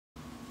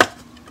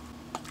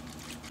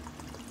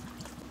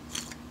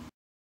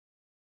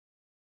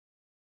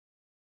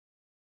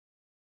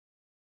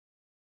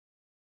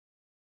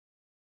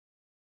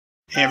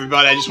Hey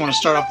everybody, I just want to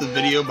start off the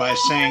video by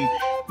saying,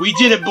 we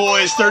did it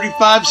boys,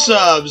 35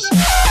 subs!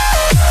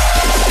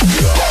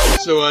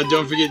 So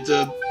don't forget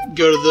to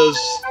go to those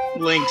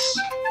links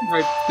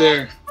right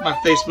there, my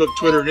Facebook,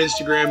 Twitter, and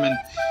Instagram, and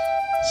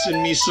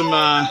send me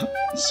some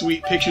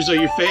sweet pictures of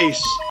your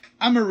face.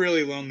 I'm a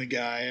really lonely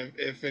guy,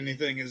 if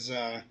anything is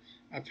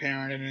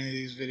apparent in any of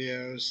these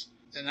videos.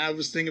 And I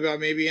was thinking about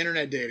maybe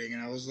internet dating,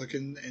 and I was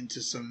looking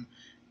into some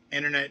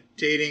internet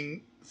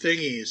dating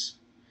thingies.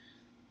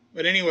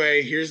 But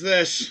anyway, here's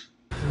this.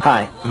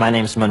 Hi, my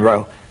name's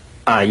Monroe.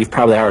 You've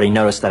probably already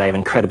noticed that I have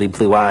incredibly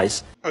blue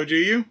eyes. Oh, do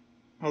you?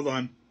 Hold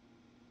on.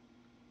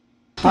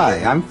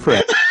 Hi, I'm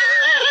Fred.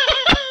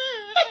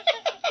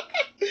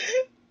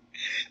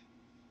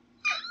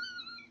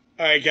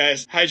 Alright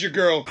guys, how's your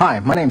girl?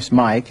 Hi, my name's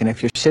Mike, and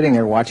if you're sitting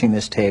there watching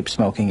this tape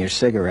smoking your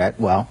cigarette,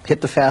 well,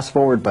 hit the fast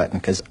forward button,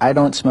 because I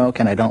don't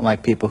smoke and I don't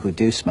like people who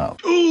do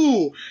smoke.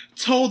 Ooh!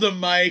 Told him,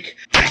 Mike!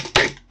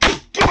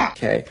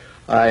 Okay,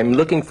 I'm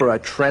looking for a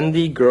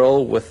trendy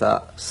girl with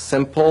a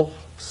simple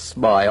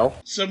smile.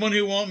 Someone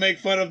who won't make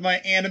fun of my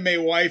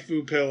anime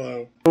waifu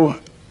pillow.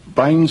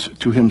 Binds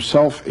to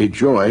himself a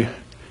joy,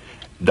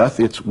 doth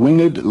its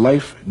winged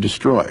life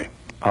destroy.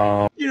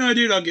 You know,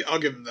 dude, I'll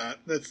give him that.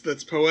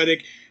 That's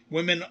poetic.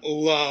 Women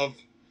love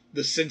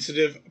the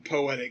sensitive,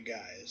 poetic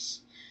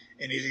guys.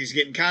 And he's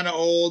getting kind of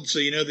old, so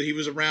you know that he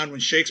was around when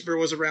Shakespeare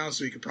was around,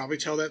 so he could probably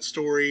tell that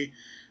story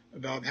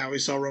about how he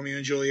saw Romeo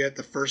and Juliet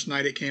the first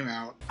night it came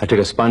out. I took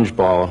a sponge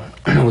ball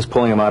and was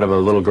pulling him out of a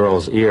little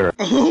girl's ear.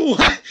 Oh,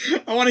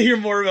 I want to hear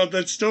more about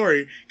that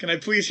story. Can I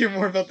please hear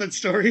more about that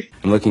story?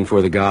 I'm looking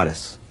for the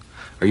goddess.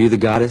 Are you the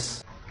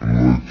goddess?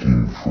 I'm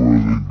looking for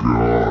the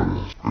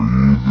goddess. Are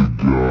you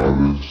the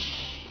goddess?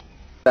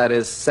 That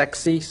is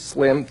sexy,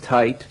 slim,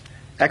 tight,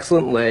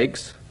 excellent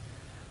legs.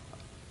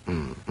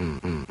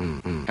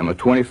 I'm a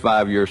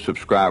 25-year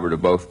subscriber to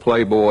both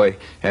Playboy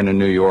and the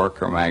New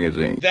Yorker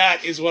magazine.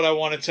 That is what I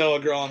want to tell a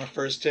girl on a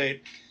first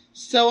date.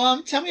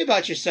 So, tell me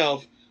about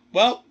yourself.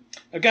 Well,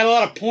 I've got a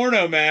lot of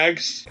porno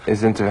mags.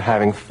 Is into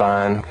having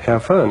fun.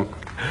 Have fun.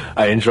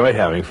 I enjoy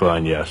having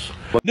fun, yes.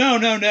 No,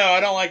 I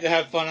don't like to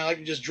have fun. I like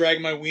to just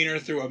drag my wiener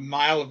through a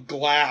mile of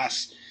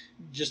glass.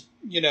 Just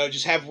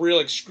have real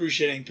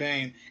excruciating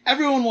pain.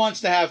 Everyone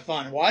wants to have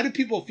fun. Why do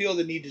people feel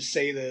the need to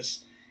say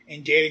this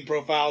in dating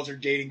profiles or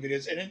dating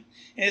videos? And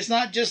it's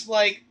not just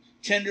like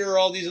Tinder or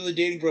all these other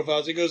dating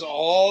profiles. It goes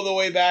all the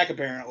way back,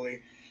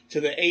 apparently,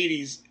 to the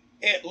 80s,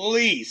 at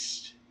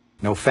least.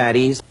 No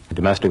fatties.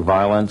 Domestic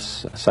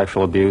violence,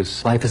 sexual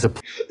abuse. Life is a...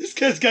 This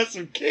guy's got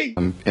some kink.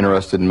 I'm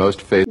interested in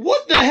most face.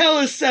 What the hell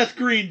is Seth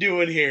Green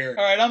doing here?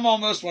 Alright, I'm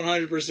almost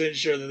 100%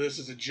 sure that this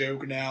is a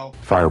joke now.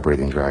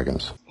 Fire-breathing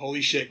dragons.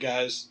 Holy shit,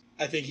 guys.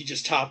 I think he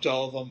just topped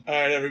all of them.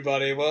 Alright,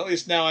 everybody. Well, at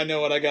least now I know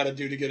what I gotta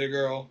do to get a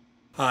girl.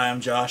 Hi, I'm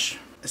Josh.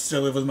 I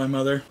still live with my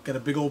mother. Got a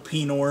big old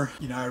Pinor.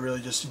 You know, I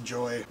really just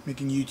enjoy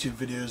making YouTube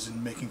videos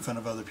and making fun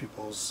of other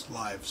people's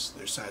lives,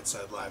 their sad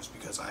lives,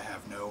 because I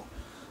have no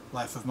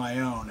life of my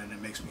own, and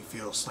it makes me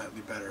feel slightly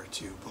better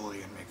to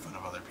bully and make fun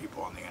of other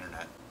people on the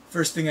internet.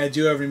 First thing I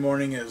do every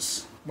morning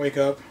is wake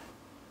up,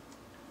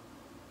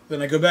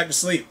 then I go back to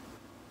sleep,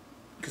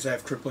 because I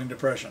have crippling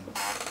depression.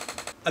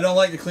 I don't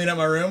like to clean up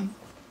my room.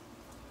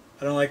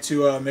 I don't like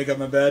to make up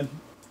my bed.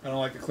 I don't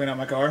like to clean out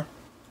my car.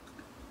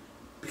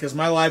 Because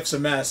my life's a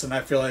mess, and I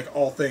feel like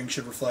all things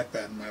should reflect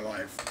that in my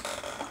life.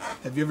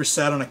 Have you ever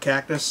sat on a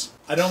cactus?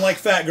 I don't like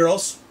fat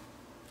girls.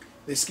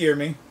 They scare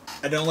me.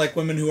 I don't like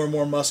women who are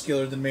more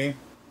muscular than me.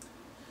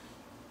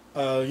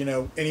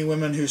 Any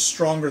women who's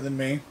stronger than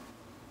me.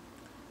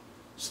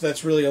 So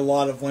that's really a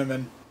lot of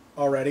women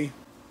already.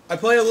 I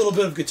play a little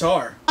bit of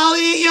guitar. I'll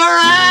eat your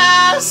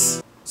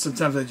ass!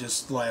 Sometimes I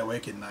just lie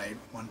awake at night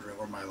wondering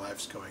where my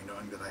life's going,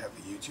 knowing that I have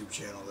a YouTube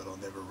channel that'll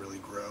never really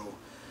grow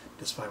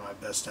despite my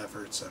best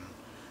efforts and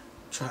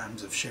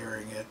times of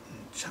sharing it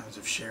and times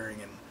of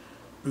sharing and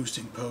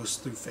boosting posts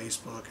through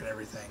Facebook and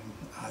everything,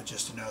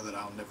 just to know that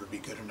I'll never be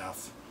good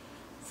enough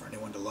for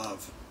anyone to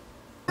love.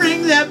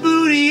 Bring that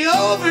booty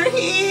over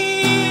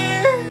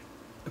here!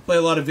 I play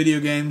a lot of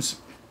video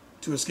games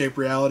to escape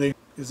reality,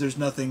 because there's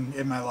nothing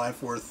in my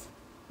life worth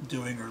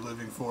doing or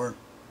living for.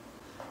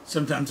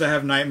 Sometimes I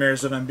have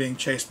nightmares that I'm being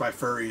chased by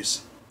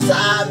furries.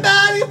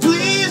 Somebody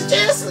please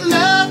just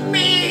love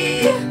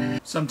me!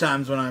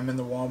 Sometimes when I'm in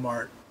the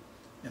Walmart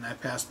and I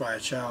pass by a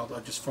child,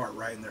 I'll just fart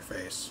right in their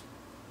face.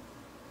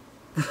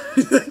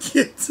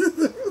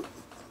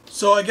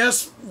 So I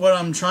guess what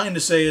I'm trying to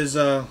say is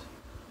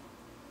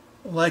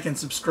like and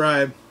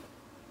subscribe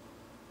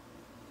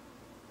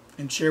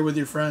and share with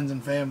your friends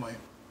and family.